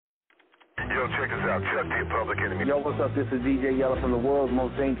Yo, check this out. Chuck the Public Enemy. Yo, what's up? This is DJ Yella from the world's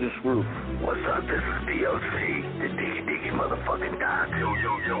most dangerous group. What's up? This is DOC, the diggy motherfucking doc. Yo,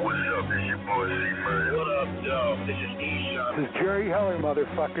 what's up? This your boy C-Man. What up, yo? This is E-Shot. This is Jerry Heller,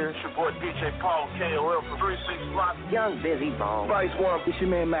 motherfucker. It's your boy DJ Paul KOL from 36 Block. Young Busy Bone. Vice One. It's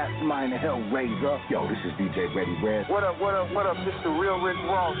your man Mastermind, the Hellraiser. Yo, this is DJ Ready Red. What up? This is the real Rick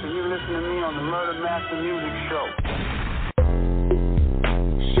Ross, and you're listening to me on the Murder Master Music Show.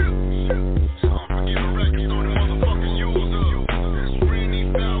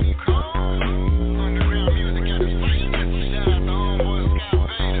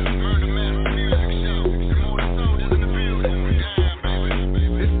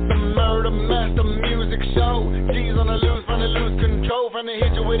 Tryna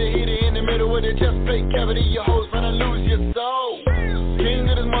hit you with a hitter in the middle with a chest plate cavity. Your hoes tryna lose your soul. King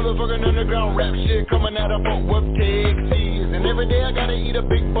of this motherfucking underground rap shit coming out of Fort Worth, Texas. And every day I gotta eat a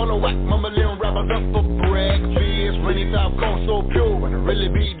big bowl of whack. Mumbling rappers up for breakfast. Rainy South Coast so pure and it really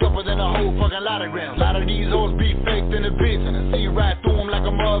be doper than a whole fucking lot of grams. A lot of these hoes be faked in the bitch and I see right through them like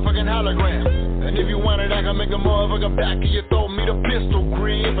a motherfucking hologram. And if you want it, I can make a motherfucker back of your throat, meet a pistol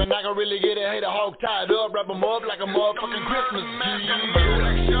grip. And I can really get a hater hog tied up, wrap them up like a motherfucking Christmas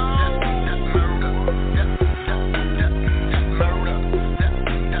tree.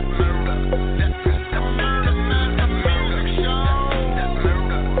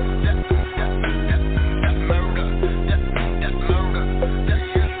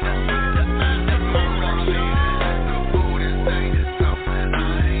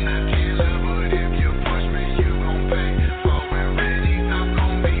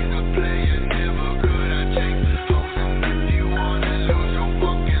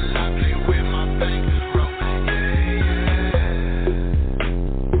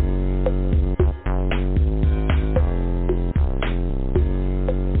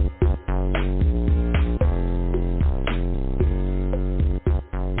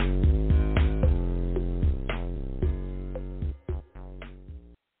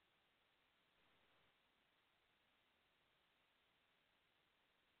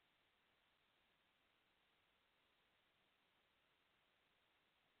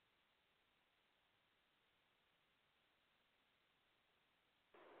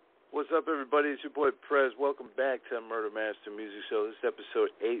 What's up, everybody? It's your boy Prez. Welcome back to the Murder Master Music Show. This is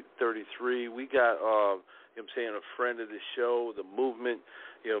episode 833. We got, a friend of the show, the movement,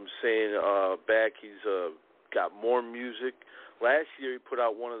 back. He's got more music. Last year, he put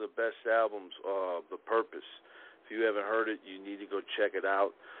out one of the best albums, The Purpose. If you haven't heard it, you need to go check it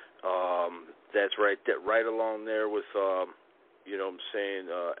out. That's right along there with,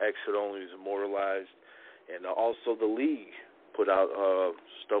 Exit Only is Immortalized. And also The League. Put out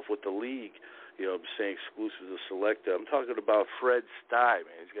stuff with the League, exclusive to Selecta. I'm talking about Fred Stuy,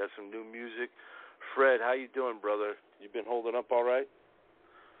 man. He's got some new music. Fred, how you doing, brother? You been holding up all right?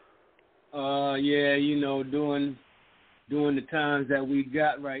 Yeah, doing the times that we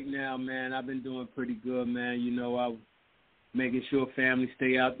got right now, man. I've been doing pretty good, man. I'm making sure family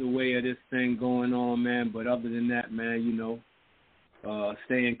stay out the way of this thing going on, man. But other than that, man,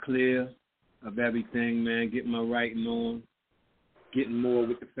 staying clear of everything, man. Getting my writing on. Getting more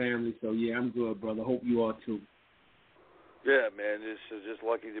with the family, so yeah, I'm good, brother. Hope you are too. Yeah, man, just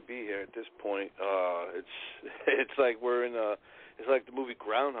lucky to be here at this point. It's like we're in it's like the movie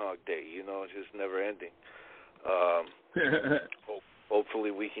Groundhog Day, it's just never ending.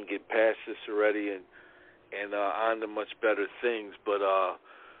 Hopefully we can get past this already and on to much better things. But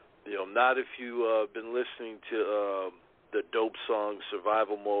not if you've been listening to the dope song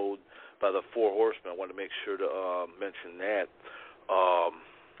Survival Mode by the Four Horsemen. I want to make sure to mention that.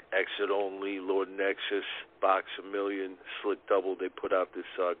 Exit Only, Lord Nexus, Box a Million, Slick Double, they put out this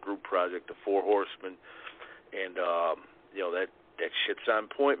group project, the Four Horsemen, and that shit's on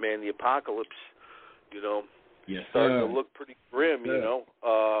point, man. The apocalypse, yes, starting to look pretty grim,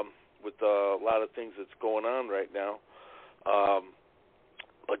 with a lot of things that's going on right now.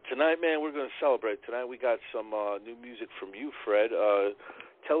 But tonight, man, we're going to celebrate. Tonight we got some new music from you, Fred.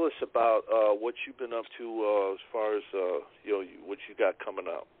 Tell us about what you've been up to as far as what you got coming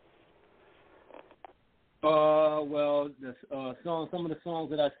out. Well, some of the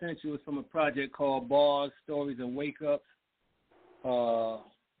songs that I sent you is from a project called Bars, Stories, and Wake Ups.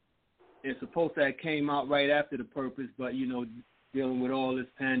 It's supposed to have came out right after The Purpose, but dealing with all this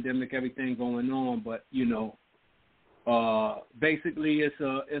pandemic, everything going on. But basically, it's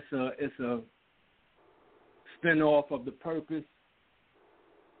a spin-off of The Purpose.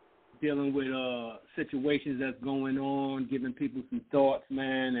 Dealing with situations that's going on, giving people some thoughts,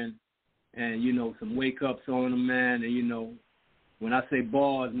 man, and some wake ups on them, man, and when I say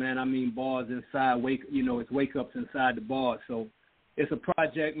bars, man, I mean bars inside. It's wake ups inside the bars. So it's a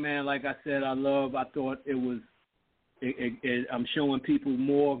project, man. Like I said, I thought it was. I'm showing people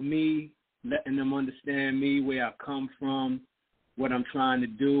more of me, letting them understand me, where I come from, what I'm trying to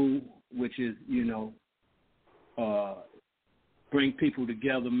do, which is, bring people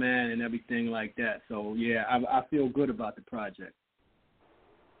together, man, and everything like that. So, yeah, I feel good about the project.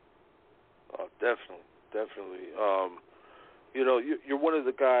 Oh, definitely. You're one of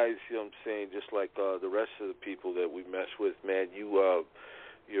the guys, I'm saying, just like the rest of the people that we mess with, man, you're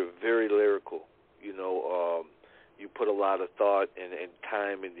very lyrical. You put a lot of thought and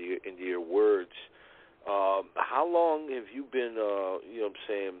time into your words. How long have you been,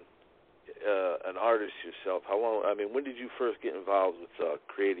 an artist yourself? How long? I mean, when did you first get involved with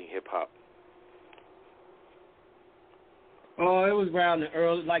creating hip hop? Oh, it was around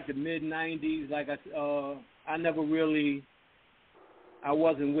the mid '90s. Like I never really. I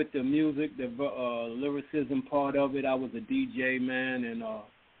wasn't with the music, the lyricism part of it. I was a DJ, man, and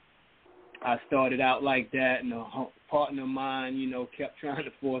I started out like that. And a partner of mine, kept trying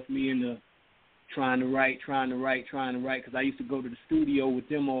to force me into trying to write, because I used to go to the studio with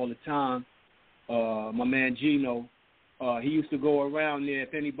them all the time. My man Gino, he used to go around there.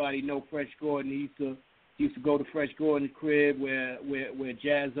 If anybody know Fresh Gordon, he used to go to Fresh Gordon's crib where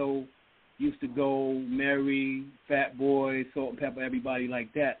Jazzo used to go, Mary, Fat Boy, Salt and Pepper, everybody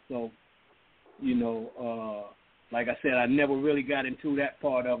like that. So, like I said, I never really got into that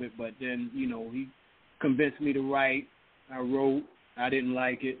part of it, but then, he convinced me to write. I wrote. I didn't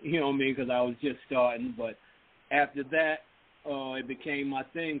like it, because I was just starting. But after that, it became my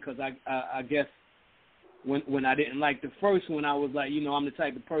thing, because I guess when I didn't like the first one, I was like, I'm the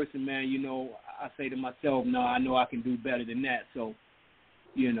type of person, man, I say to myself, no, I know I can do better than that. So,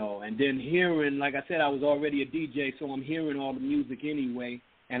 and then hearing, like I said, I was already a DJ, so I'm hearing all the music anyway.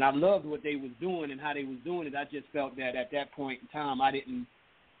 And I loved what they was doing and how they was doing it. I just felt that at that point in time, I didn't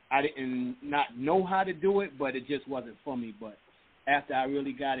not know how to do it, but it just wasn't for me. But after I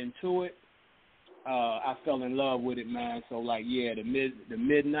really got into it, I fell in love with it, man. So the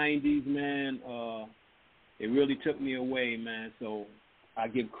mid '90s, man, it really took me away, man. So I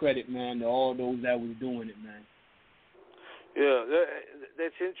give credit, man, to all those that was doing it, man. Yeah,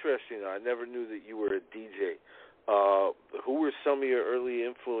 that's interesting. I never knew that you were a DJ. Who were some of your early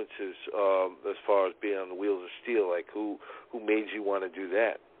influences as far as being on the Wheels of Steel? Like who made you want to do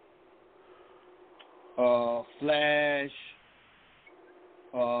that? Flash.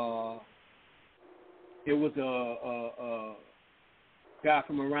 It was a guy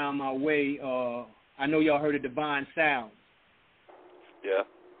from around my way. I know y'all heard of Divine Sounds. Yeah.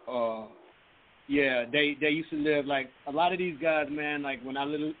 Yeah, they used to live, like, a lot of these guys, man, like, when I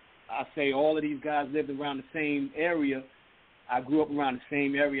say all of these guys lived around the same area. I grew up around the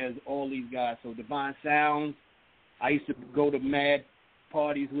same area as all these guys. So Divine Sounds, I used to go to mad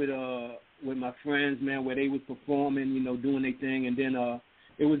parties with my friends, man, where they was performing, doing their thing. And then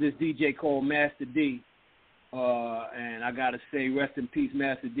it was this DJ called Master D. And I got to say, rest in peace,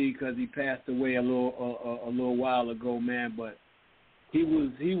 Master D, because he passed away a little while ago, man. But he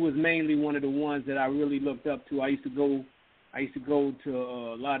was mainly one of the ones that I really looked up to. I used to go to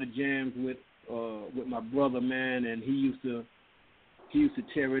a lot of jams with my brother, man, and he used to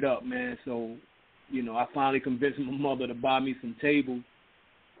tear it up, man. So, I finally convinced my mother to buy me some tables,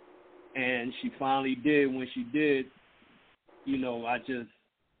 and she finally did. When she did,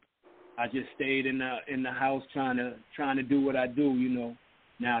 I just stayed in the house trying to do what I do,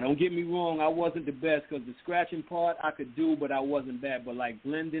 Now, don't get me wrong, I wasn't the best, because the scratching part I could do, but I wasn't bad. But like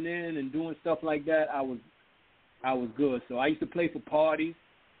blending in and doing stuff like that, I was good. So I used to play for parties.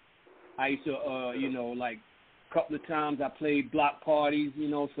 I used to, like a couple of times I played block parties,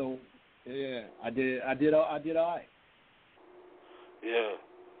 So yeah, I did all right. Yeah,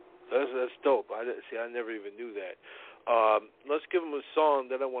 that's dope. I never even knew that. Let's give them a song.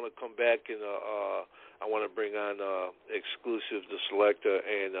 Then I want to come back and I want to bring on exclusive the Selector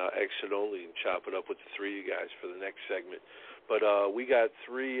and Exit Only and chop it up with the three of you guys for the next segment. But we got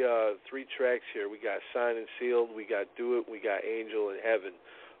three tracks here. We got Signed and Sealed, we got Do It, we got Angel in Heaven.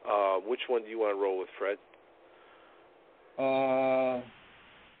 Which one do you want to roll with, Fred?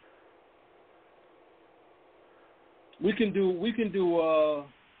 We can do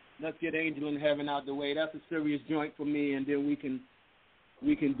Let's Get Angel in Heaven out the way. That's a serious joint for me, and then we can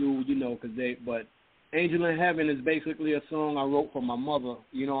do, but Angel in Heaven is basically a song I wrote for my mother,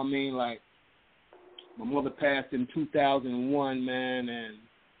 you know what I mean? Like, my mother passed in 2001, man, and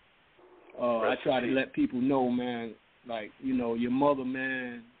I try to let people know, man, like, your mother,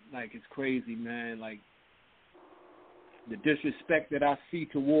 man, like, it's crazy, man, like, the disrespect that I see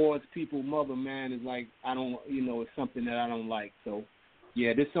towards people's mother, man, is like, I don't, it's something that I don't like. So,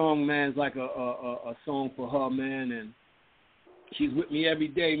 yeah, this song, man, is like a song for her, man, and she's with me every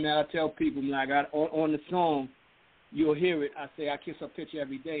day, man. I tell people, like, on the song, you'll hear it. I say I kiss her picture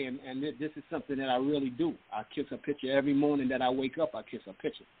every day, and this is something that I really do. I kiss her picture every morning that I wake up. I kiss her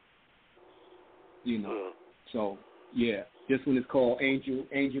picture. So yeah, this one is called Angel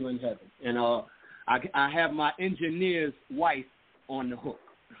in Heaven, and I have my engineer's wife on the hook.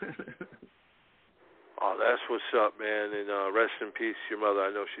 Oh, that's what's up, man, and rest in peace to your mother.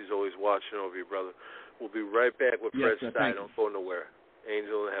 I know she's always watching over you, brother. We'll be right back with Fred Stuy. Don't go nowhere.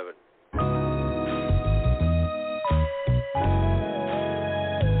 Angel in Heaven.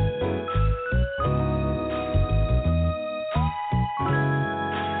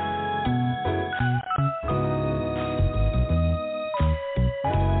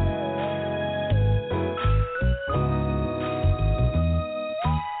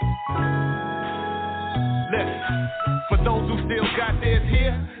 For those who still got theirs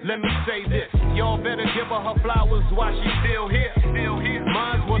here, let me say this. Y'all better give her her flowers while she's still here.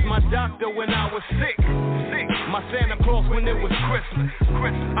 Mine was my doctor when I was sick. My Santa Claus when it was Christmas.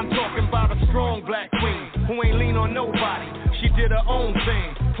 I'm talking about a strong black queen who ain't lean on nobody. She did her own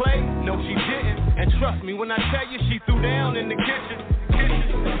thing. Play? No, she didn't. And trust me when I tell you she threw down in the kitchen.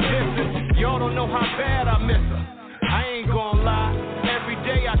 Listen, y'all don't know how bad I miss her. I ain't gonna lie. Every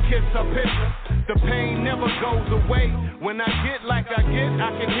day I kiss her picture. The pain never goes away. When I get like I get,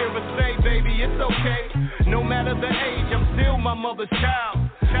 I can hear her say, baby, it's okay. No matter the age, I'm still my mother's child.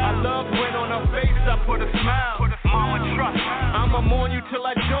 I love when on her face I put a smile. Mama, trust me, I'ma mourn you till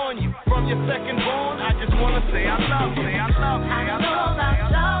I join you. From your second born, I just wanna say I love you. I love you. I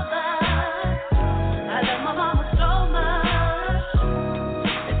love you. I love my mama so much.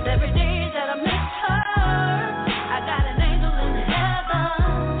 It's every day that I miss her. I got an angel in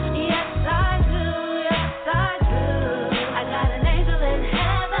heaven. Yes, I do. Yes, I do. I got an angel in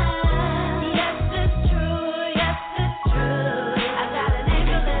heaven. Yes, it's true. Yes, it's true. I got an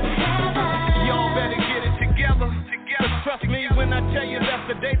angel in heaven. Y'all better get it together. Cause trust me when I tell you that's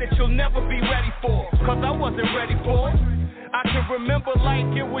the day that you'll never be ready for. Cause I wasn't ready for it. I can remember like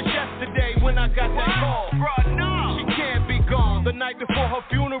it was yesterday when I got that call. She can't be gone. The night before her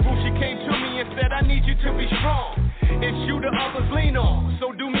funeral, she came to me and said, I need you to be strong. It's you the others lean on.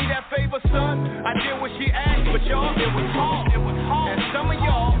 So do me that favor, son. I did what she asked, but y'all, it was hard. And some of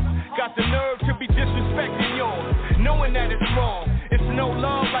y'all got the nerve to be disrespecting yours, knowing that it's wrong. It's no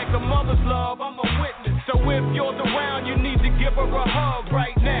love like a mother's love. I'm a witness. So if you're around, you need to give her a hug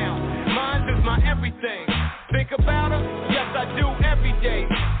right now. Mine is my everything. Think about her? Yes, I do every day.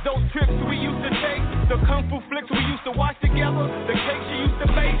 Those trips we used to take, the kung fu flicks we used to watch together, the cake she used to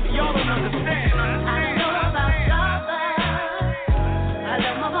bake, y'all don't understand. I know about love. I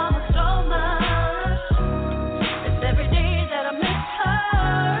love my mama so much. It's every day that I miss her.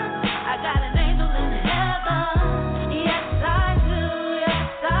 I got an angel in heaven. Yes, I do. Yes,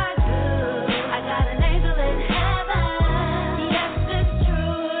 I do. I got an angel in heaven. Yes, it's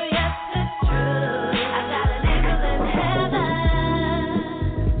true. Yes, it's true. I got an angel in heaven.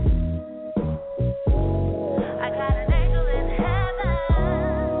 I got an angel in heaven.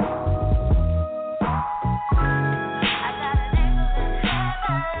 I got an angel in heaven.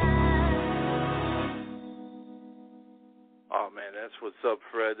 Oh, man, that's what's up,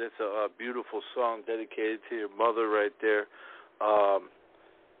 Fred. That's a beautiful song dedicated to your mother right there.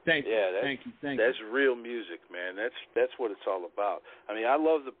 Thank you. Yeah, Thank you. That's real music, man. That's what it's all about. I mean, I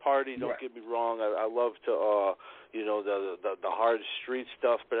love the party. Don't get me wrong. I love to, the hard street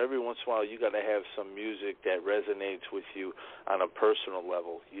stuff. But every once in a while, you got to have some music that resonates with you on a personal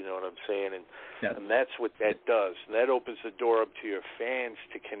level. You know what I'm saying? And that's what that does. And that opens the door up to your fans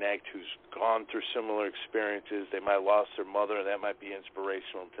to connect who's gone through similar experiences. They might have lost their mother, and that might be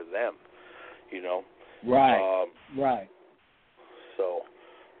inspirational to them. You know? Right. Right. So.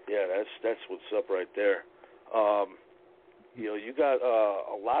 Yeah, that's what's up right there. You got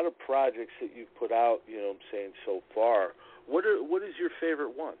a lot of projects that you've put out, you know what I'm saying, so far. What is your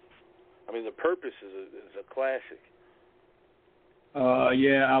favorite one? I mean, The Purpose is a classic.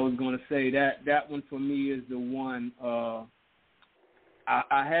 Yeah, I was going to say that one for me is the one.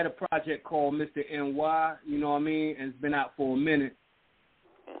 I had a project called Mr. NY, you know what I mean, and it's been out for a minute.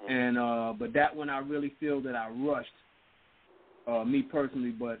 And but that one I really feel that I rushed. Me personally,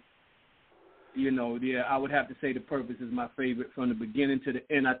 but I would have to say The Purpose is my favorite from the beginning to the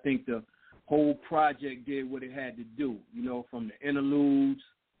end. I think the whole project did what it had to do, from the interludes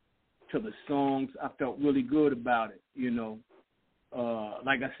to the songs. I felt really good about it,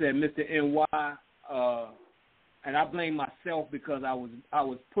 Like I said, Mr. NY, and I blame myself because I was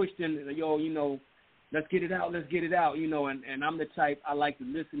pushed in. Yo, you know, let's get it out, you know. And I'm the type, I like to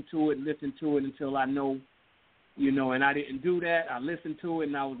listen to it until I know, you know. And I didn't do that. I listened to it,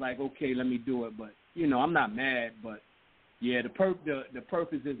 and I was like, okay, let me do it. But you know, I'm not mad. But yeah, the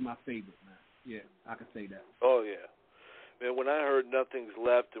purpose is my favorite, man. Yeah, I can say that. Oh yeah. Man, when I heard Nothing's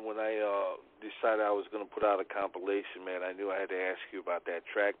Left and when I decided I was going to put out a compilation, man, I knew I had to ask you about that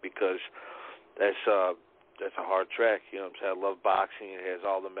track because that's a hard track, you know what I'm saying? I love boxing. It has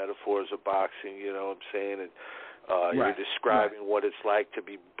all the metaphors of boxing, you know what I'm saying? And you're describing what it's like to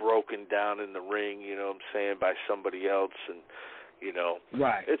be broken down in the ring, you know what I'm saying, by somebody else. And, you know,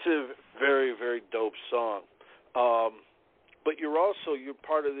 it's a very, very dope song. But you're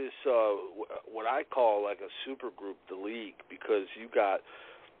part of this, what I call like a super group, the League, because you got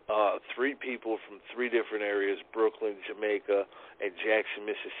 3 people from 3 different areas, Brooklyn, Jamaica, and Jackson,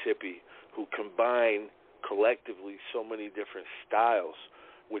 Mississippi, who combine collectively so many different styles,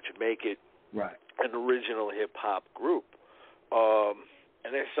 which make it an original hip-hop group.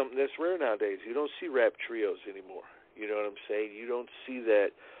 And that's something that's rare nowadays. You don't see rap trios anymore. You know what I'm saying? You don't see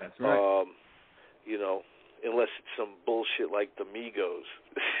that, that's right. You know, unless it's some bullshit like the Migos,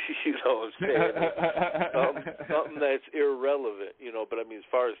 you know what I'm saying? Something that's irrelevant, you know. But I mean, as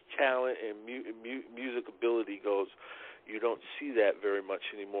far as talent and music ability goes, you don't see that very much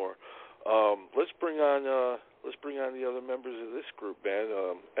anymore. Let's bring on the other members of this group, man.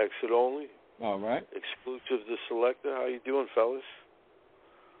 Exit Only. All right. Exclusive to Selector. How you doing, fellas?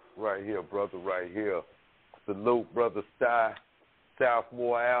 Right here, brother. Right here. Salute, brother Stuy.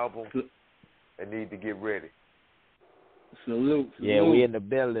 Sophomore album. I need to get ready. Salute. Yeah, we in the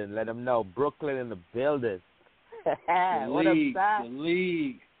building. Let them know. Brooklyn in the building. What up, Stuy? The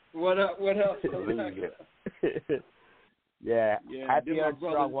League. What up? Yeah. Happy and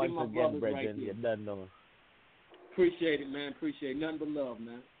strong once again, brethren. You done know. Appreciate it, man. Appreciate it. Nothing but love,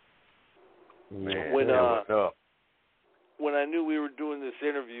 man. Man, when I knew we were doing this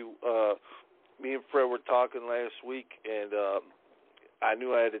interview, me and Fred were talking last week, and I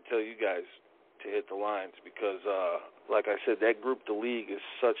knew I had to tell you guys to hit the lines because, like I said, that group, the League, is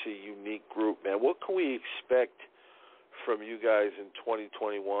such a unique group, man. What can we expect from you guys in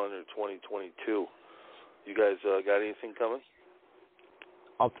 2021 or 2022? You guys got anything coming?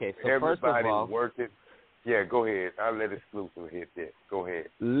 Okay, so everybody first of all, working. Yeah, go ahead. I'll let Exclusive hit that. Go ahead.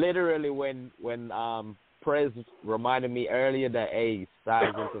 Literally, when Prez reminded me earlier that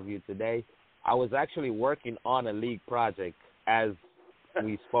Stuy's interview today, I was actually working on a League project as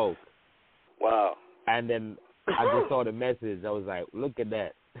we spoke. Wow. And then I just saw the message. I was like, look at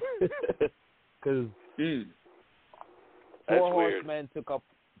that. Because Four Horsemen took up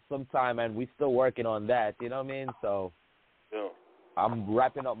some time, and we're still working on that. You know what I mean? So I'm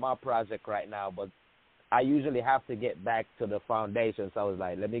wrapping up my project right now, but I usually have to get back to the foundation. So I was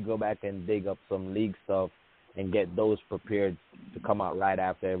like, let me go back and dig up some League stuff and get those prepared to come out right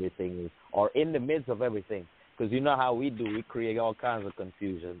after everything is, or in the midst of everything. Because you know how we do. We create all kinds of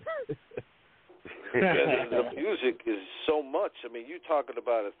confusion. The music is so much. I mean, you're talking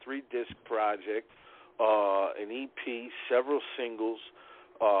about a 3-disc project, an EP, several singles,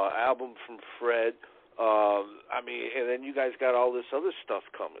 album from Fred. I mean, and then you guys got all this other stuff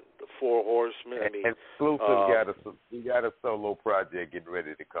coming. The Four Horsemen. I mean, Exclusive got a solo project getting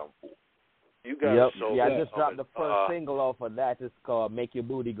ready to come forth. You got a solo. Yeah, I just dropped the first single off of that. It's called "Make Your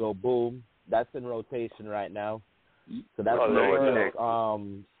Booty Go Boom." That's in rotation right now. So that's the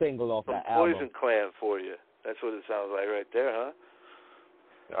first single off that album. Poison Clan for you. That's what it sounds like right there, huh?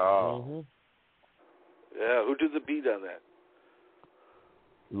 Oh. Yeah, who did the beat on that?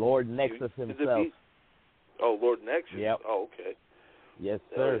 Lord Nexus himself. Oh, Lord Nexus? Yep. Oh, okay. Yes,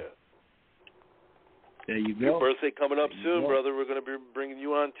 sir. Yeah. There you go. Your birthday coming up soon, brother. We're going to be bringing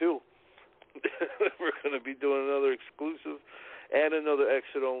you on, too. We're going to be doing another exclusive and another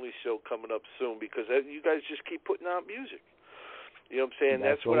exit-only show coming up soon because you guys just keep putting out music. You know what I'm saying?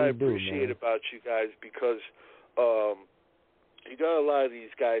 That's what I appreciate about you guys because you got a lot of these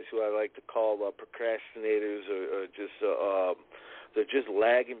guys who I like to call procrastinators or just they're just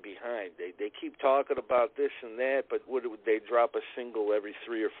lagging behind. They keep talking about this and that, but they drop a single every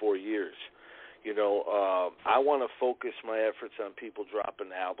 3 or 4 years. You know, I want to focus my efforts on people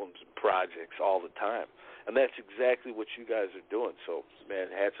dropping albums and projects all the time. And that's exactly what you guys are doing. So,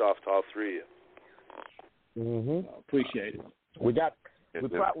 man, hats off to all 3 of you. Appreciate it.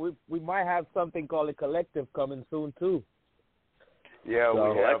 We might have something called a collective coming soon, too. Yeah, we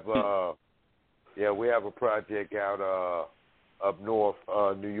have a project out up north,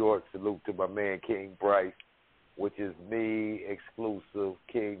 New York. Salute to my man King Bryce. which is me, Exclusive,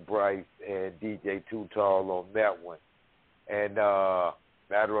 King Bryce, and DJ Too Tall on that one. And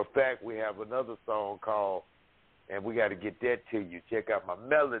matter of fact, we have another song called, and we got to get that to you. Check out my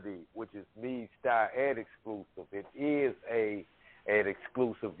melody, which is me, Stuy, and Exclusive. It is an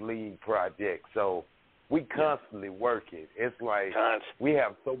exclusive lead project, so we constantly work it. It's like we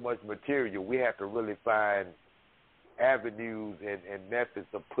have so much material, we have to really find avenues and methods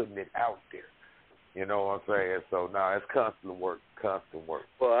of putting it out there. You know what I'm saying? So, it's constant work.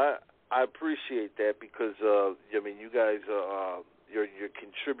 Well, I appreciate that because, you guys, you're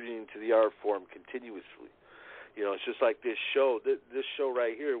contributing to the art form continuously. You know, it's just like this show. This show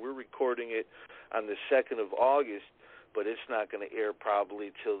right here, we're recording it on the 2nd of August, but it's not going to air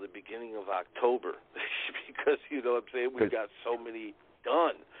probably till the beginning of October because, you know what I'm saying, we've got so many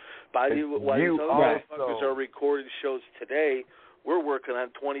done. While these other motherfuckers are recording shows today, we're working on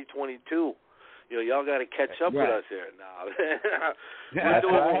 2022. You know, y'all got to catch up with us here now. We're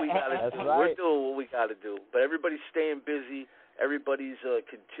doing what we got to do. We're doing what we got to do. But everybody's staying busy. Everybody's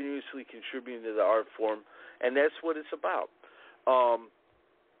continuously contributing to the art form, and that's what it's about.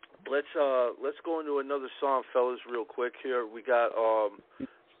 Let's go into another song, fellas, real quick here. We got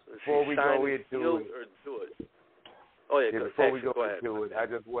before we go into it. Or do it. Oh yeah, before we go into it, I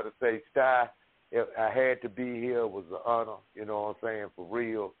just want to say, Stuy, if I had to be here, it was an honor. You know what I'm saying? For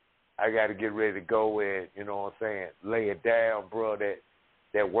real, I got to get ready to go and, you know what I'm saying, lay it down, bro.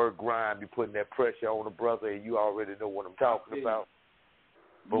 That work grind, be putting that pressure on the brother, and you already know what I'm talking about.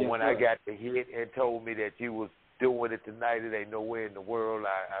 But when I got the hit and told me that you was doing it tonight, it ain't nowhere in the world.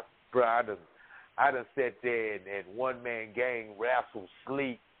 I done sat there and one-man gang wrestle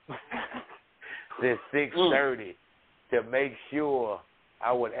sleep since 6:30 to make sure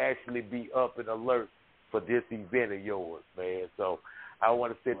I would actually be up and alert for this event of yours, man. So I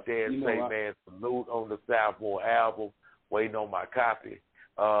want to sit there and say, man, salute on the Southmore album, waiting on my copy.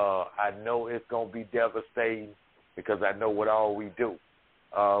 I know it's going to be devastating because I know what all we do.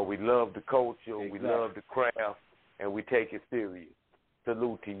 We love the culture, we love the craft, and we take it serious.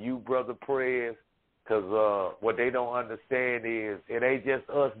 Salute to you, Brother Prez, because what they don't understand is it ain't just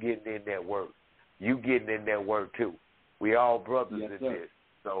us getting in that work. You getting in that work, too. We all brothers in this.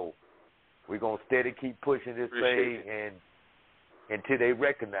 So we're going to steady keep pushing this thing and until they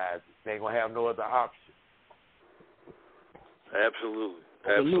recognize it. They ain't going to have no other option. Absolutely.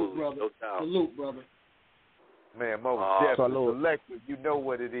 Salute, brother. No doubt. Salute, brother. Man, most definitely. Selective, you know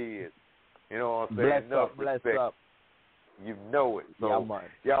what it is. You know what I'm saying? Bless up. You know it. So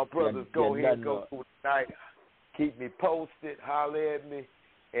y'all brothers go ahead, go through tonight. Keep me posted, holler at me,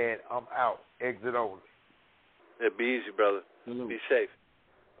 and I'm out. Exit only. Yeah, be easy, brother. Be safe.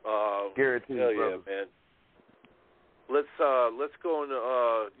 Guaranteed, hell brother. Yeah, man. Let's go into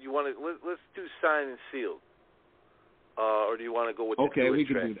let's do Sign and Sealed. Or do you want to go with the we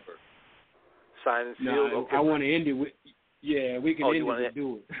can track do that first? Sign and Sealed. No, I want to end it with we can end it with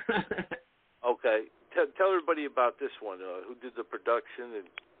Do It. Okay. Tell everybody about this one. Who did the production?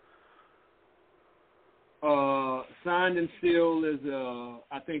 And Signed and Sealed is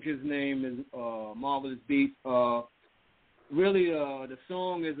I think his name is Marvelous Beat. Really, the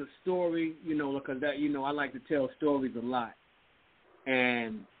song is a story, because I like to tell stories a lot,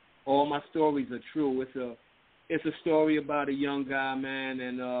 and all my stories are true. It's a story about a young guy, man,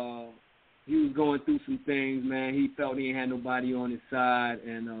 and he was going through some things, man. He felt he ain't had nobody on his side,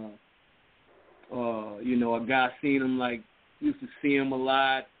 and a guy seen him, used to see him a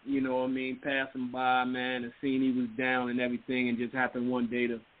lot, pass him by, man, and seen he was down and everything, and just happened one day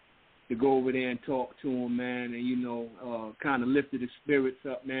to go over there and talk to him, man, and, kind of lifted his spirits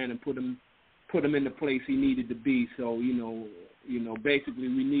up, man, and put him in the place he needed to be. So, basically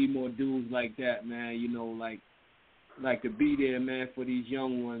we need more dudes like that, man, like to be there, man, for these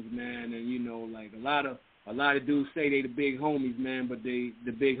young ones, man, and, a lot of dudes say they the big homies, man, but the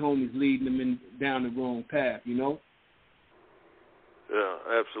big homies leading them down the wrong path, Yeah,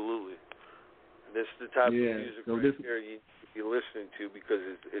 absolutely. And this is the type of music here you're listening to because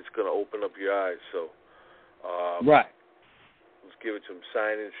it's going to open up your eyes. So, right. Let's give it to him.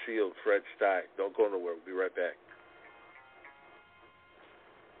 Sign and Sealed, Fred Stuy. Don't go nowhere. We'll be right back.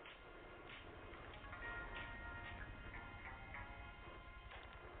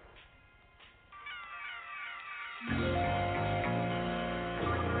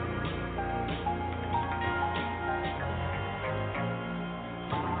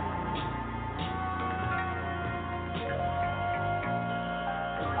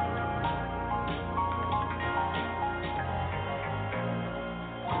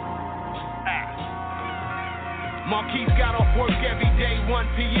 Marquise got off work every day, 1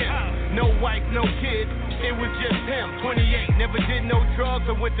 p.m. No wife, no kids. It was just him, 28, never did no drugs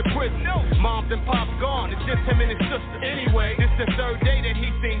or went to prison. Moms and pops gone, it's just him and his sister. Anyway, this the third day that he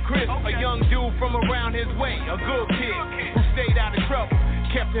seen Chris, a young dude from around his way, a good kid who stayed out of trouble,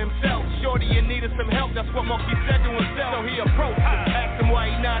 kept to himself. Shorty in need of some help, that's what Monkey said to himself. So he approached him, asked him why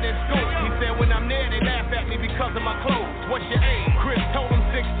he not in school. He said, when I'm there, they laugh at me because of my clothes. What's your age? Chris told him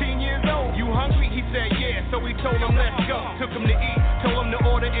 16 years old. You hungry? He said, yeah. So he told him, let's go. Took him to eat, told him to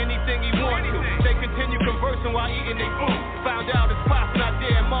order anything he wanted to. They continued conversing while eating their food. Found out his pop's not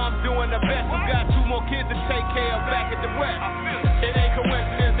there, mom's doing the best. We got 2 more kids to take care of back at the West. It ain't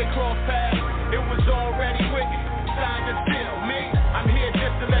coincidence they crossed paths. It was already wicked. Signed to steal me. I'm here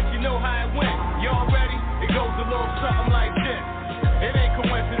just to let you know how it went. Y'all ready? It goes a little something like this. It ain't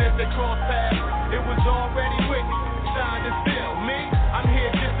coincidence they crossed paths. It was already wicked. Signed to steal me. I'm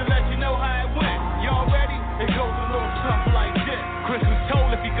here just to let you know how it went. Y'all ready? It goes a little something like this. Chris was told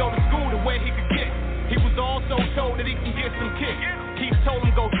if he go to school the way he could get. He was also told that he can get some kicks. Keith told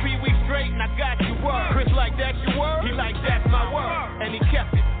him go 3 weeks straight and I got your word. Chris like, that's your word? He like, that's my word. And he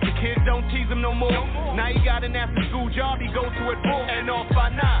kept it. The kids don't tease him no more. Now he got an after school job, he goes to it full and off by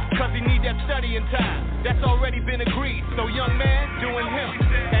 9. Cause he need that studying time. That's already been agreed. So young man, doing him.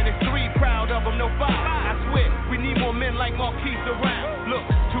 And it's 3 proud of him, no 5. I swear, we need more men like Marquise around. Look,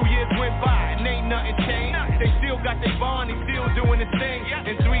 2 years went by and ain't nothing changed. They still got their bond, he still doing his thing.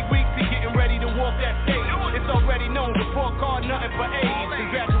 In 3 weeks, he getting ready to walk that stage. It's already known, report card, nothing but AIDS. His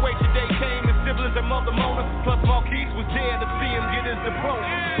graduation day came, his siblings and mother motor. Plus Marquise was there to see him get his diploma.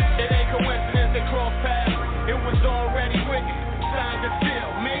 It ain't coincidence they crossed paths. It was already wicked. Signed to steal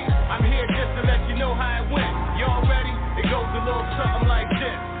me. I'm here just to let you know how it went. Y'all ready? It goes a little something like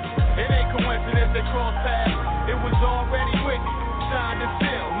this. It ain't coincidence they crossed paths. It was already wicked. Signed to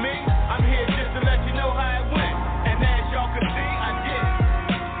steal me. I'm here just to let you know how it went. And as y'all can see, I did.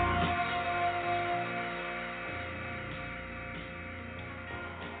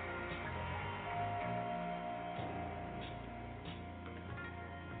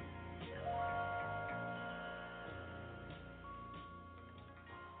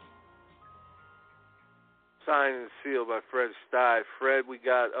 Signed and sealed by Fred Stuy. Fred, we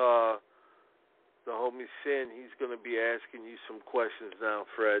got the homie Sin. He's going to be asking you some questions now,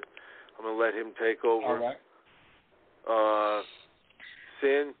 Fred. I'm going to let him take over. All right.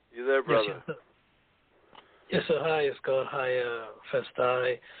 Sin, you there, brother? Yes, sir. Hi, Scott. Hi, Fred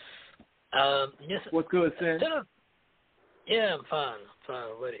Stuy. Yes. What's good, Sin? Yeah, I'm fine.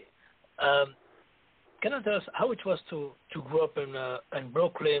 Already. Can I tell us how it was to grow up in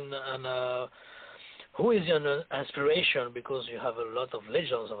Brooklyn, and who is your inspiration? Because you have a lot of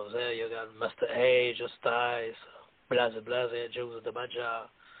legends over there. You got Master A, Just Styles, Blaze, Jules the Baja,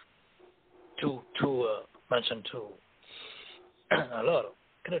 to mention two. A lot.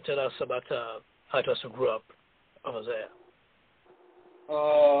 Can you tell us about how it was to grow up over there?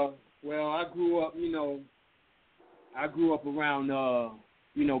 Well, I grew up around,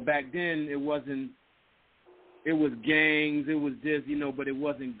 back then it was gangs, it was this, but it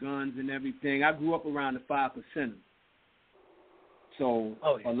wasn't guns and everything. I grew up around the 5%. So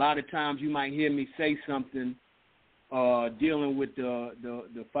a lot of times you might hear me say something dealing with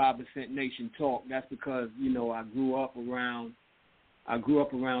the 5% Nation talk. That's because, I grew up around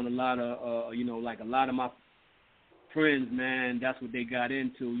a lot of, like a lot of my friends, man, that's what they got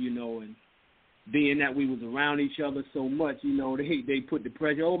into, and being that we was around each other so much, they put the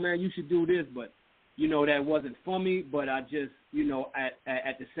pressure, oh, man, you should do this, but, that wasn't for me, but I just,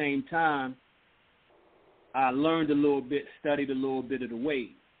 at the same time, I learned a little bit, studied a little bit of the ways.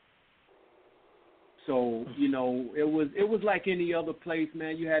 So, it was like any other place,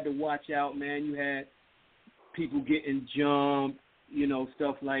 man. You had to watch out, man. You had people getting jumped,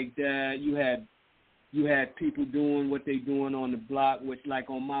 stuff like that. You had people doing what they doing on the block, which like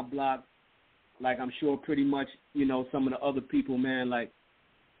on my block, like I'm sure pretty much, some of the other people, man, like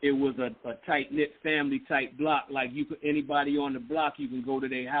it was a tight-knit family type block. Like anybody on the block, you can go to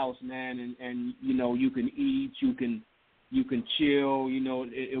their house, man, and you can eat, you can chill,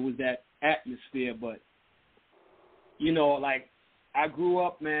 it was that atmosphere. But, like I grew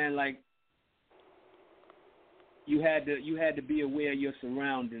up, man, like you had to be aware of your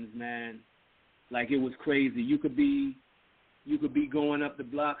surroundings, man. Like it was crazy. You could be going up the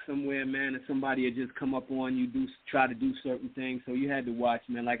block somewhere, man, and somebody would just come up on you, try to do certain things. So you had to watch,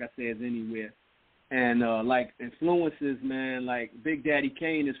 man, like I said, anywhere. And like influences, man, like Big Daddy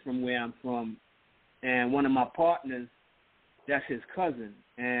Kane is from where I'm from. And one of my partners, that's his cousin.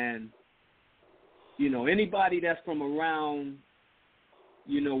 And, anybody that's from around,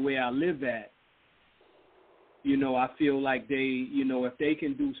 where I live at, I feel like they, if they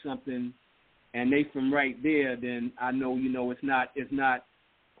can do something and they from right there, then I know, you know, it's not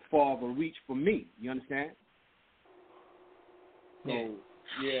far of a reach for me. You understand? So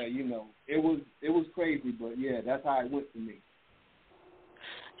yeah, you know, it was crazy, but yeah, that's how it went for me.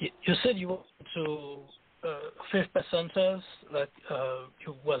 You said you went to fifth percenters, like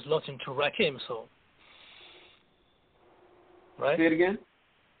you was lot into Rakim, so right? Say it again.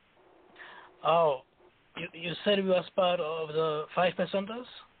 Oh, you said you was part of the 5 percenters?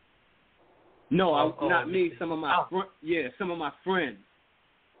 No, not me. Some of my some of my friends.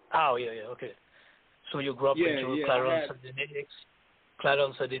 Oh yeah, okay. So you grew up into Clarence and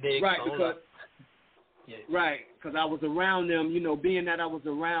Didix, right? Because because I was around them. You know, being that I was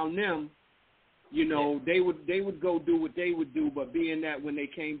around them, you know, they would go do what they would do, but being that when they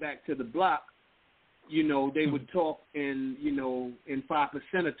came back to the block, you know, they would talk in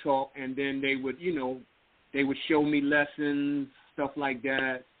 5% talk, and then they would, you know, they would show me lessons, stuff like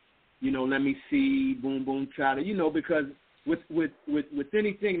that. You know, let me see, boom, boom, try to, you know, because with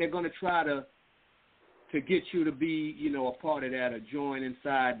anything, they're going to try to get you to be, you know, a part of that or join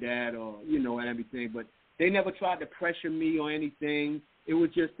inside that or, you know, and everything. But they never tried to pressure me or anything. It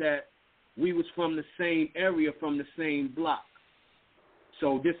was just that we was from the same area, from the same block.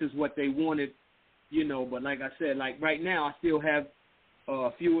 So this is what they wanted, you know. But like I said, like right now, I still have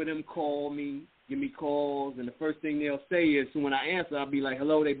a few of them call me, give me calls, and the first thing they'll say is, so when I answer, I'll be like,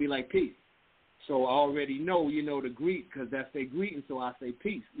 hello, they be like, peace. So I already know, you know, to greet, because that's their greeting, so I say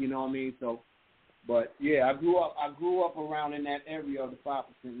peace, you know what I mean? So, but yeah, I grew up around in that area of the 5%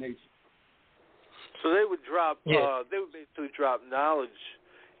 nation. So they would they would basically drop knowledge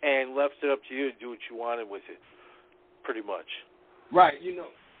and left it up to you to do what you wanted with it, pretty much. Right, you know,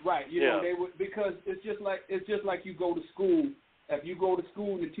 they would, because it's just like you go to school. If you go to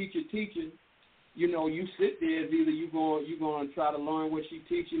school and the teacher teaching, you know, you sit there. Either you're going to try to learn what she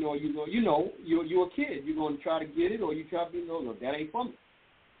teaching, or you're a kid. You're going to try to get it, or you try to be no, that ain't for me.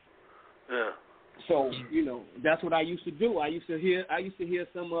 Yeah. So you know, that's what I used to do. I used to hear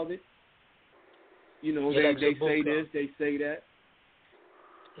some of it. You know, they say this, they say that.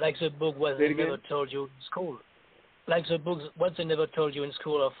 Like the book what they never told you in school. Like the books what they never told you in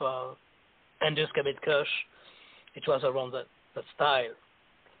school of Anders Kabit Kush. It was around that style.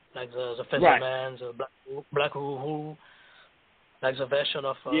 Like the Featherman, the Black Who, like the version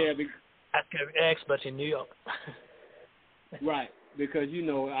of X, but in New York. Right, because you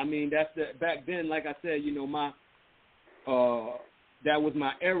know, I mean, back then. Like I said, you know, my that was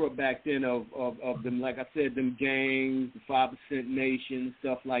my era back then of them. Like I said, them gangs, the 5% Nation,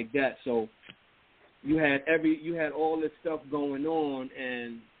 stuff like that. So you had all this stuff going on,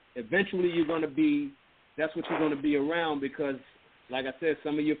 and eventually that's what you're gonna be around, because like I said,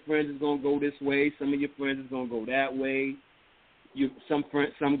 some of your friends is gonna go this way, some of your friends is gonna go that way. Some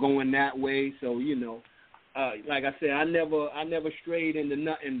going that way. So you know, like I said, I never strayed into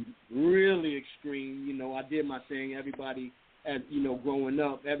nothing really extreme. You know, I did my thing. Everybody, as you know, growing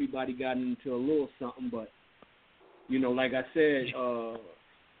up, everybody got into a little something. But you know, like I said,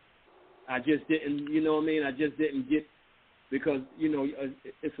 I just didn't. You know what I mean? I just didn't get. Because, you know,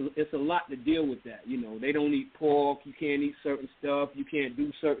 it's a lot to deal with that. You know, they don't eat pork. You can't eat certain stuff. You can't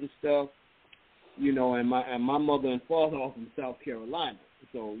do certain stuff. You know, and my mother and father are from South Carolina.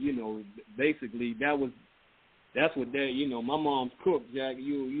 So, you know, basically that's what they, you know, my mom's cook, Jack.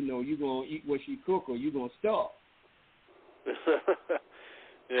 You know, you going to eat what she cook or you going to starve.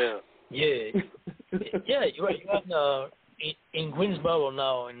 Yeah. Yeah, you're right. You're in Greensboro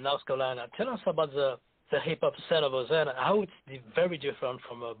now, in North Carolina. Tell us about the hip-hop scene over there, and how it's very different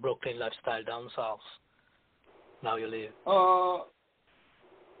from a Brooklyn lifestyle down south. Now you live.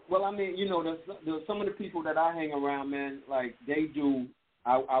 Well, I mean, you know, there's some of the people that I hang around, man, like they do.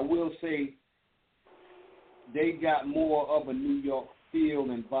 I will say they got more of a New York feel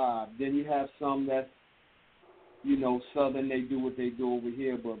and vibe. Then you have some that's, you know, Southern. They do what they do over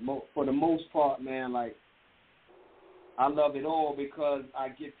here, but for the most part, man, like I love it all because I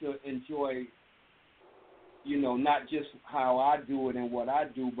get to enjoy, you know, not just how I do it and what I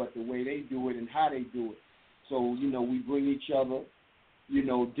do, but the way they do it and how they do it. So, you know, we bring each other, you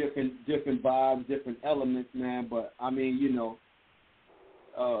know, different vibes, different elements, man. But, I mean, you know,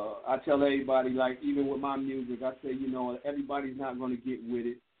 I tell everybody, like, even with my music, I say, you know, everybody's not going to get with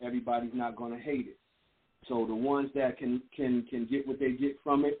it. Everybody's not going to hate it. So the ones that can get what they get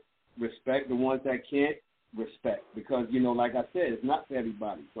from it, respect. The ones that can't, respect. Because, you know, like I said, it's not for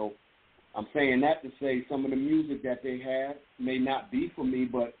everybody. So I'm saying that to say some of the music that they have may not be for me,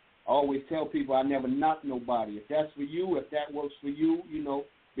 but I always tell people I never knock nobody. If that's for you, if that works for you, you know,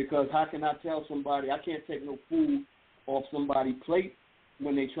 because how can I tell somebody I can't take no food off somebody's plate,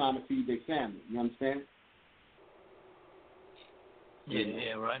 when they trying to feed their family. You understand?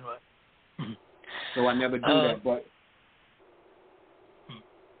 Yeah, right. So I never do that, but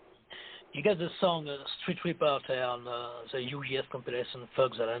you got the song Street Reporter on the UGS compilation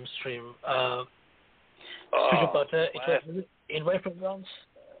Thugs at Stream. Street Reporter, it was in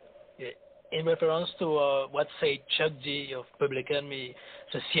reference to what say Chuck D of Public Enemy,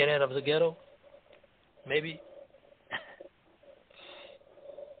 the CNN of the ghetto, maybe.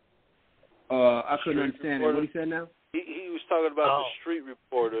 I couldn't understand it. What he said now? He was talking about the Street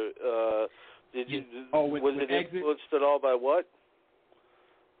Reporter. Was it influenced at all by what?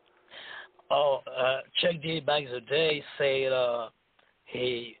 Chuck D back in the day said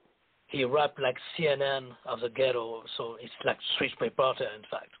he rapped like CNN of the ghetto, so it's like Street Reporter, in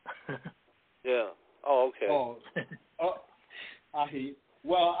fact. Yeah. Oh, okay. I hear.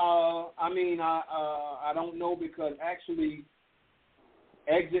 Well, I mean, I don't know because actually,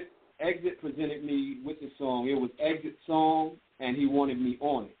 Exit presented me with the song. It was Exit's song, and he wanted me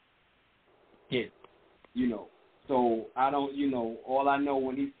on it. Yeah. You know, so I don't, you know, all I know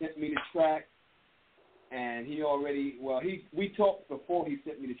when he sent me the track, and he already, we talked before he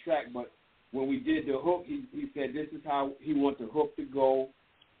sent me the track, but when we did the hook, he said this is how he wants the hook to go,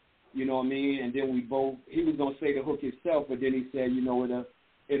 you know what I mean? And then he was going to say the hook himself, but then he said, you know,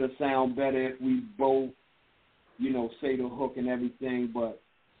 it'll sound better if we both, you know, say the hook and everything, but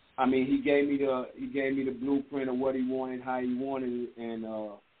I mean, he gave me the blueprint of what he wanted, how he wanted it,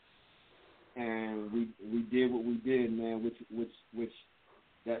 and we did what we did, man. Which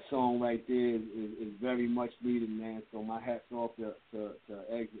that song right there is very much needed, man. So my hat's off to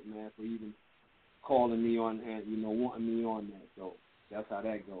Exit, man, for even calling me on and wanting me on that. So that's how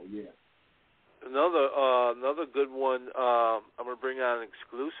that goes, yeah. Another good one. I'm gonna bring on an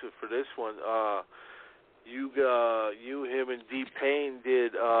exclusive for this one. You, him, and D-Pain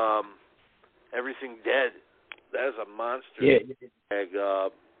did Everything Dead. That is a monster. Yeah.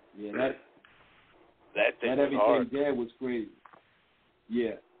 That thing was Everything hard. Dead was great.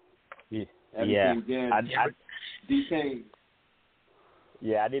 Yeah. Everything Dead. D-Pain.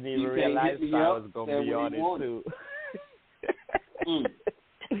 Yeah, I didn't even realize I was going to be on it, too.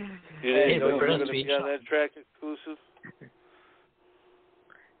 You didn't know you were going to be on that track exclusive?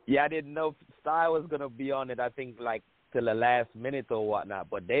 Yeah, I didn't know Stuy was going to be on it, I think, like, till the last minute or whatnot.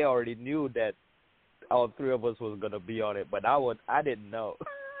 But they already knew that all three of us was going to be on it. But I didn't know.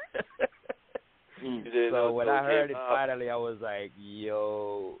 So when I heard it finally, I was like,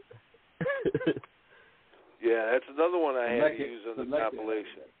 yo. Yeah, that's another one I had to use on the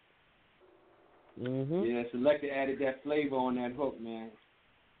compilation. Mm-hmm. Yeah, Selected added that flavor on that hook, man.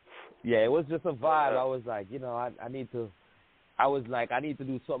 Yeah, it was just a vibe. I was like, I need to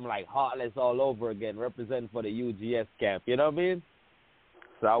do something like Heartless all over again, represent for the UGS camp. You know what I mean?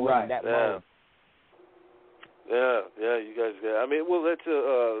 So I was in that mode. Yeah, you guys got. I mean, well, that's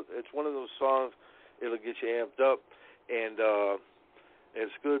it's one of those songs. It'll get you amped up, and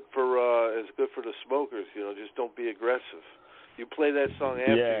it's good for the smokers. You know, just don't be aggressive. You play that song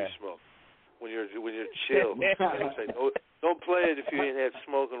after you smoke, when you're chill. You know what I'm saying? Don't play it if you ain't had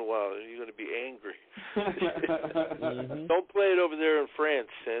smoke in a while. You're going to be angry. Mm-hmm. Don't play it over there in France,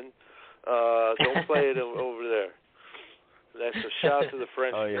 Sin. Don't play it over there. That's a shout to the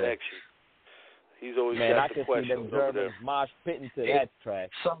French connection. He's always got the questions over there. Man, I can see them Germans mosh pitting to that track.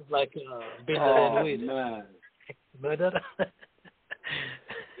 Sounds like bitter weed. Man. Murder.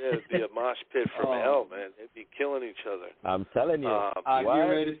 Yeah, it'd be a mosh pit from hell, man. They'd be killing each other. I'm telling you. I get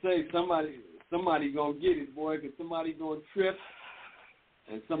ready to say somebody gonna get it, boy, because somebody gonna trip,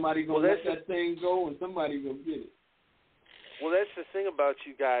 and somebody gonna let that thing go, and somebody gonna get it. Well, that's the thing about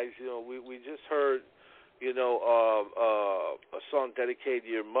you guys. You know, we just heard, a song dedicated to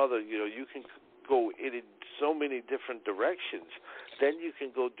your mother. You know, you can go in so many different directions. Then you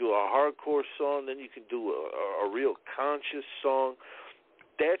can go do a hardcore song. Then you can do a real conscious song.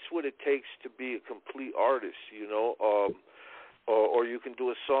 That's what it takes to be a complete artist, or you can do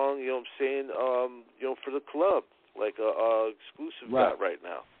a song, you know what I'm saying, for the club, like a exclusive got right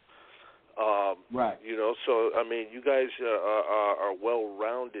now. Right. So, I mean, you guys are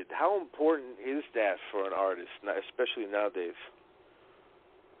well-rounded. How important is that for an artist, especially nowadays?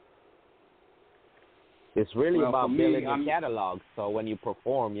 It's really about building a catalog. So when you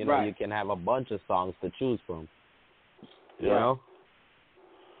perform, you can have a bunch of songs to choose from. You know?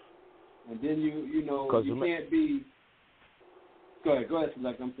 And then you can't be. Go ahead,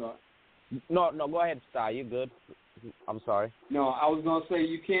 Select. I'm sorry. No, go ahead, Stuy. You good? I'm sorry. No, I was gonna say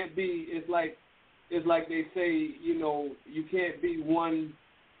you can't be. It's like they say, you can't be one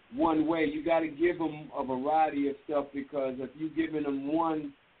one way. You got to give them a variety of stuff, because if you're giving them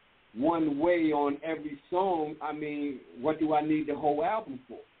one way on every song, I mean, what do I need the whole album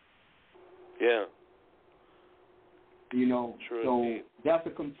for? Yeah. You know, True so indeed. that's a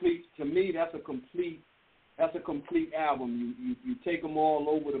complete album. You take them all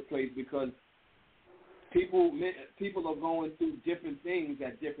over the place, because people are going through different things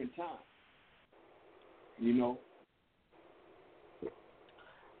at different times. You know.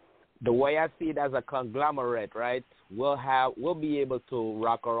 The way I see it as a conglomerate, right? We'll be able to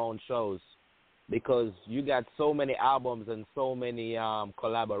rock our own shows, because you got so many albums and so many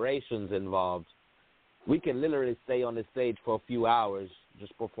collaborations involved. We can literally stay on the stage for a few hours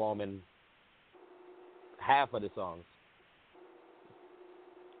just performing half of the songs.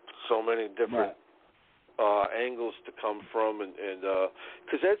 So many different angles to come from, and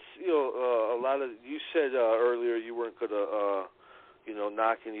because that's, you know, a lot of, you said earlier you weren't gonna you know,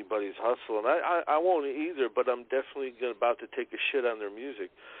 knock anybody's hustle, and I won't either, but I'm definitely about to take a shit on their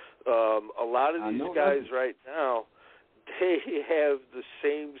music. A lot of these guys right now, they have the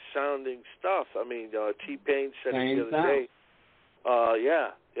same sounding stuff. I mean, T-Pain said it the other day.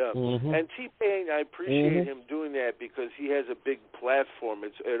 Yeah. Mm-hmm. And T-Pain, I appreciate him doing that, because he has a big platform.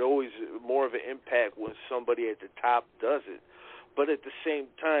 It always more of an impact when somebody at the top does it. But at the same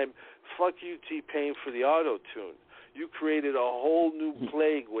time, fuck you, T-Pain, for the auto-tune. You created a whole new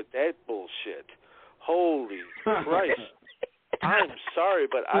plague with that bullshit. Holy Christ. I'm sorry,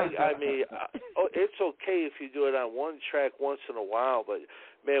 but I mean, it's okay if you do it on one track once in a while, but,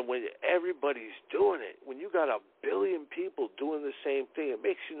 man, when everybody's doing it, when you got 1 billion people doing the same thing, it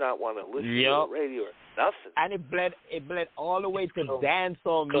makes you not want to listen to the radio or nothing. And it bled all the way to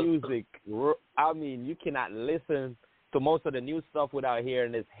dancehall music. I mean, you cannot listen to most of the new stuff without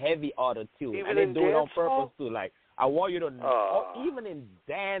hearing this heavy auto-tune. Even and they in do it on dancehall? purpose, too. Like, I want you to know, even in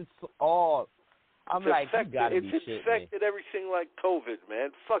dancehall, I'm like, you gotta be shitting me. It's infected everything like COVID, man.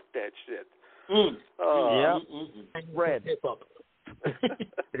 Fuck that shit. Spread.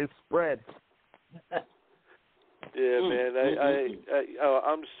 It's spread. Yeah, man.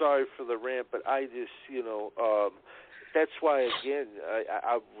 I'm sorry for the rant, but I just, you know, that's why, again,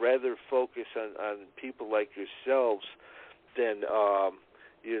 I'd rather focus on people like yourselves than,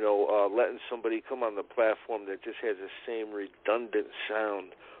 you know, letting somebody come on the platform that just has the same redundant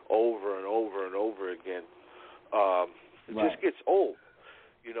sound over and over and over again. It just gets old,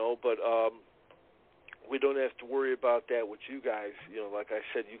 you know, but we don't have to worry about that with you guys. You know, like I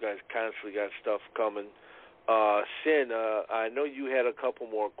said, you guys constantly got stuff coming. Sin, I know you had a couple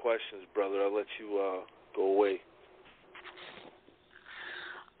more questions, brother. I'll let you go away.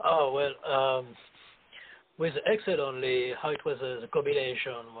 Oh, well, with Exit Only, how it was a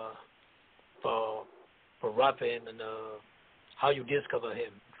combination for rapping, and how you discover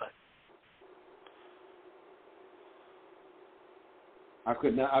him, in fact. I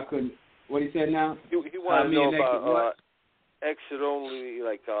couldn't. What he said now? He wanted to know about Exit Only,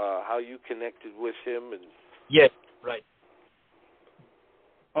 like how you connected with him, and yes, right.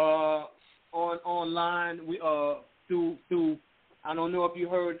 Online, we through. I don't know if you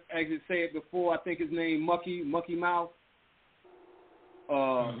heard Exit say it before. I think his name Mucky Mouth.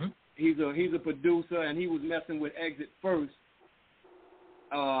 He's a producer, and he was messing with Exit first,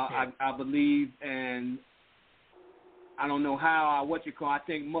 I believe, and I don't know how. I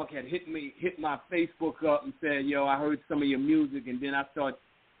think Muck had hit my Facebook up and said, "Yo, I heard some of your music," and then I start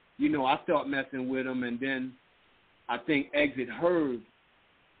messing with him, and then I think Exit heard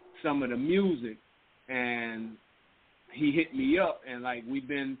some of the music, and he hit me up, and like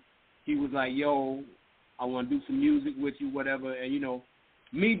he was like, "Yo, I want to do some music with you, whatever." And you know,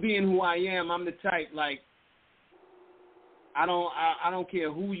 me being who I am, I'm the type, like, I don't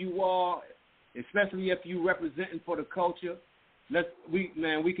care who you are, especially if you representing for the culture.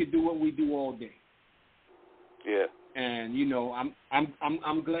 We could do what we do all day. Yeah. And you know, I'm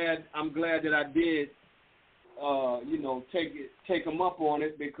glad that I did. You know, take him up on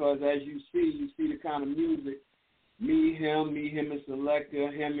it, because as you see the kind of music. Me, him and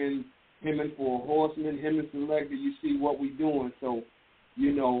Selector, him and Four Horsemen, him and Selector, you see what we doing. So,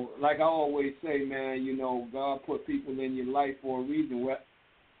 you know, like I always say, man, you know, God put people in your life for a reason,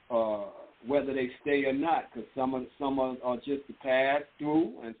 whether they stay or not, because some are just to pass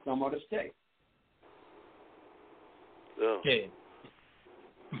through, and some are to stay. Yeah.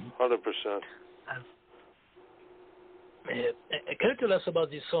 100%. Can you tell us about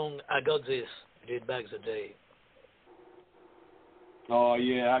this song, I Got This, you did back the day? Oh,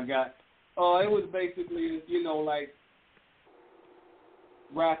 yeah, it was basically, you know, like,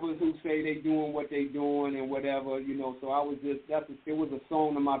 rappers who say they doing what they doing and whatever, you know. So I was just it was a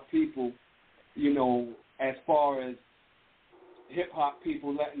song to my people, you know, as far as hip hop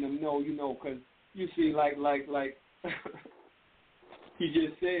people, letting them know, you know, because you see, like he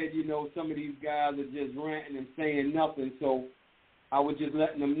just said, you know, some of these guys are just ranting and saying nothing. So I was just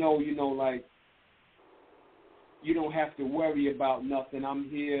letting them know, you know, like, you don't have to worry about nothing. I'm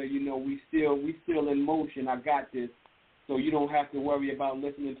here, you know, we still in motion. I got this. So you don't have to worry about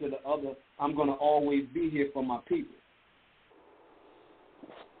listening to the other. I'm going to always be here for my people.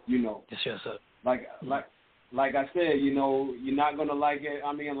 You know. Yes, sir. Like I said, you know, you're not going to like it.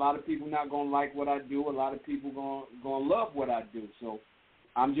 I mean, a lot of people not going to like what I do. A lot of people going to love what I do. So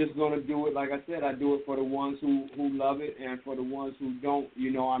I'm just going to do it. Like I said, I do it for the ones who love it, and for the ones who don't,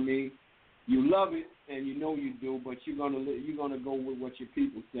 you know what I mean? You love it, and you know you do, but you're gonna go with what your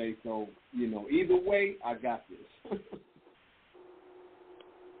people say. So, you know, either way, I got this.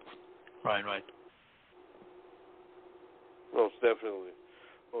 Right. Most definitely.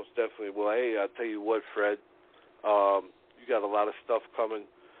 Well, hey, I'll tell you what, Fred. You got a lot of stuff coming.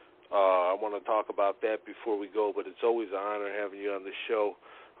 I want to talk about that before we go, but it's always an honor having you on the show.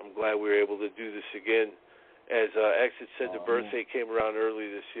 I'm glad we were able to do this again. As Exit said, the birthday came around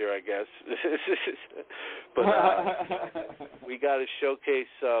early this year, I guess. But we got to showcase.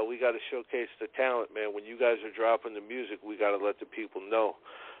 The talent, man. When you guys are dropping the music, we got to let the people know.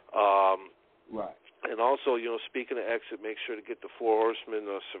 Right. And also, you know, speaking of Exit, make sure to get the Four Horsemen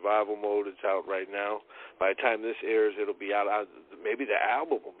Survival Mode. It's out right now. By the time this airs, it'll be out. Maybe the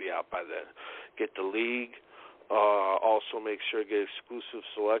album will be out by then. Get the League. Also, make sure to get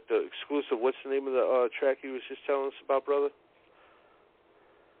exclusive. What's the name of the track you was just telling us about, brother?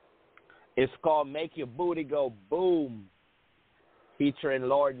 It's called "Make Your Booty Go Boom," featuring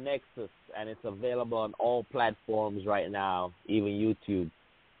Lord Nexus, and it's available on all platforms right now, even YouTube,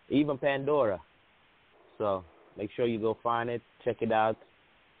 even Pandora. So make sure you go find it, check it out.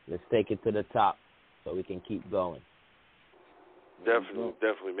 Let's take it to the top so we can keep going.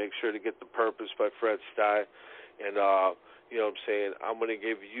 Definitely. Make sure to get The Purpose by Fred Stuy. And, you know what I'm saying, I'm going to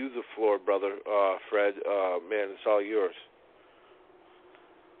give you the floor, brother, Fred. Man, it's all yours.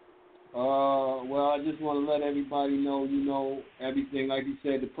 Well, I just want to let everybody know, you know, everything. Like you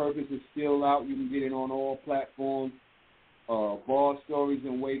said, The Purpose is still out. You can get it on all platforms. Ball Stories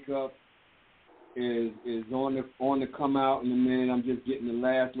and Wake Up is on to come out in a minute. I'm just getting the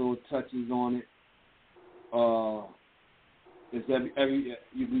last little touches on it. It's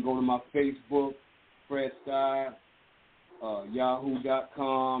you can go to my Facebook, Fred Stuy,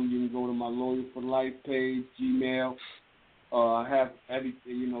 Yahoo.com. You can go to my Loyal for Life page, Gmail. I have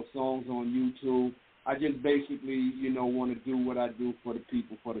everything, you know, songs on YouTube. I just basically, you know, want to do what I do for the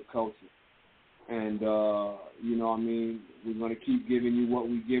people, for the culture. And, you know what I mean, we're going to keep giving you what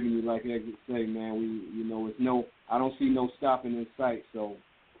we're giving you, like Exit say, man. You know, I don't see no stopping in sight. So,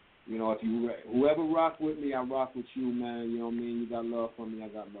 you know, whoever rock with me, I rock with you, man. You know what I mean? You got love for me, I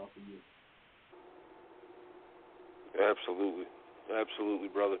got love for you. Absolutely,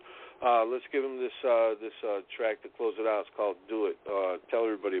 brother. Let's give him this track to close it out. It's called "Do It." Tell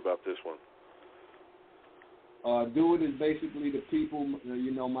everybody about this one. Do It is basically the people,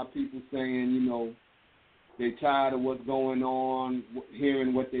 you know, my people saying, you know, they tired of what's going on,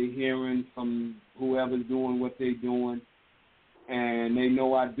 hearing what they're hearing from whoever's doing what they're doing, and they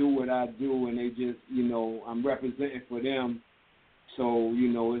know I do what I do, and they just, you know, I'm representing for them. So, you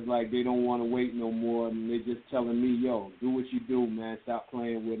know, it's like they don't want to wait no more, and they're just telling me, yo, do what you do, man. Stop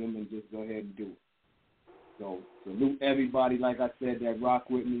playing with them and just go ahead and do it. So, salute everybody, like I said, that rock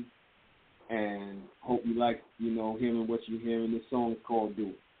with me, and hope you like, you know, hearing what you're hearing. This song is called Do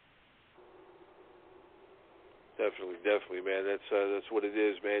It. Definitely, man. That's what it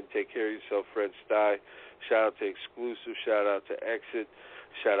is, man. Take care of yourself, Fred Stuy. Shout out to Exclusive. Shout out to Exit.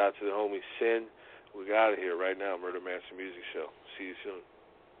 Shout out to the homie Sin. We got it here right now, Murder Master Music Show. See you soon.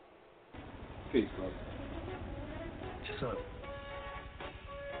 Peace, brother. Just up.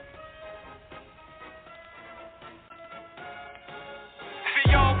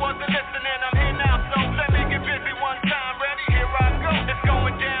 See, y'all wasn't listening. I'm here now, so let me get busy one time. Ready? Here I go. It's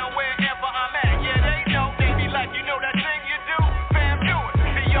going down wherever I'm at. Yeah, they know. They be like, you know that thing you do? Fam, do it.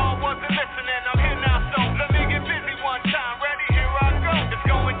 See, y'all wasn't listening. I'm here now, so let me get busy one time. Ready? Here I go. It's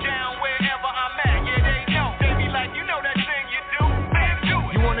going down wherever I'm at. Yeah, they know. They be like, you know that thing you do? Fam, do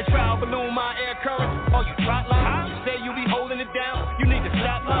it. You wanna trial balloon my air current? Oh, you trot line? You say you be holding it down? You need to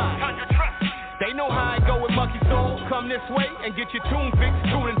stop lying. They know how I go with Monkey Soul. Come this way and get your tune fixed,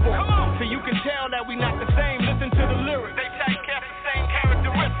 tuning for. So you can tell that we not the same. Listen to the lyrics. They typecast the same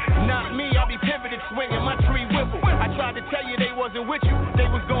characteristics. Not me, I be pivoted, swinging my tree whipple. I tried to tell you they wasn't with you. They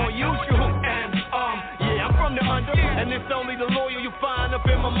usual. And yeah, I'm from the under, and it's only the loyal you find up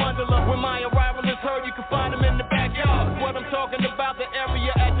in my mandala. When my arrival is heard, you can find them in the backyard. What I'm talking about, the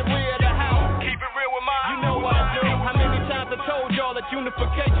area at the rear of the house. Keep it real with mine. You know what I do. How many times I told y'all that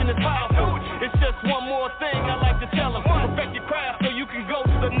unification is powerful? It's just one more thing I like to tell them. Perfect your craft so you can go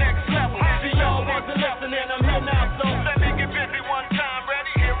to the next level. See, y'all wasn't listening, I'm here now, so let me get busy one time.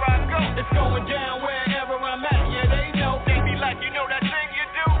 Ready? Here I go. It's going down wherever I'm at. Yeah, they know. They be like, you know that thing you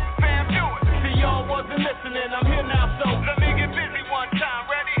do? Fam, do it. See, y'all wasn't listening, I'm here now, so let me get busy one time.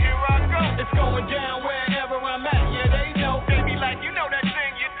 Ready? Here I go. It's going down wherever I'm at. Yeah, they know. They be like, you know that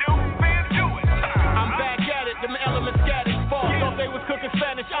thing you do? Fam, do it. I'm back at it. Them elements scattered. Thought they was cooking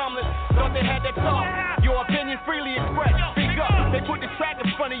Spanish omelets. Thought they had that sauce. Your opinion freely expressed. Speak up. They put the track in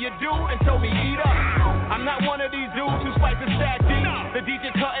front of your dude and told me eat up. I'm not one of these dudes who spices that deep. The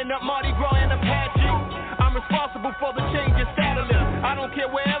DJ cutting up Mardi Gras and Apache. I'm responsible for the change in status. I don't care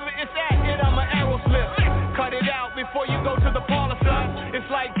wherever it's at. I'm an Aerosmith. Cut it out before you go to the parlor, son. It's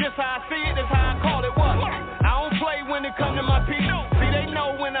like just how I see it is how I call it. What? I don't play when it come to my piece. See, they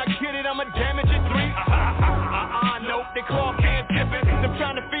know when I get it, I'ma damage it 3. Nope, they claw can't tip it. Them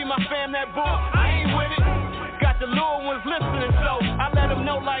trying to feed my fam that bull. I ain't with it. Got the little ones listening, so I let them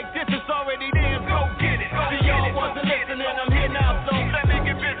know like this is already there. Go get it. See, y'all wasn't listening, I'm here now, so let me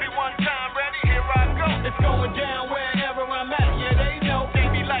get busy one time. Ready? Here I go. It's going down wherever I'm at. Yeah, they know. They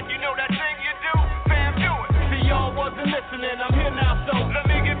be like, you know that thing you do? Fam, do it. See, y'all wasn't listening, I'm here now, so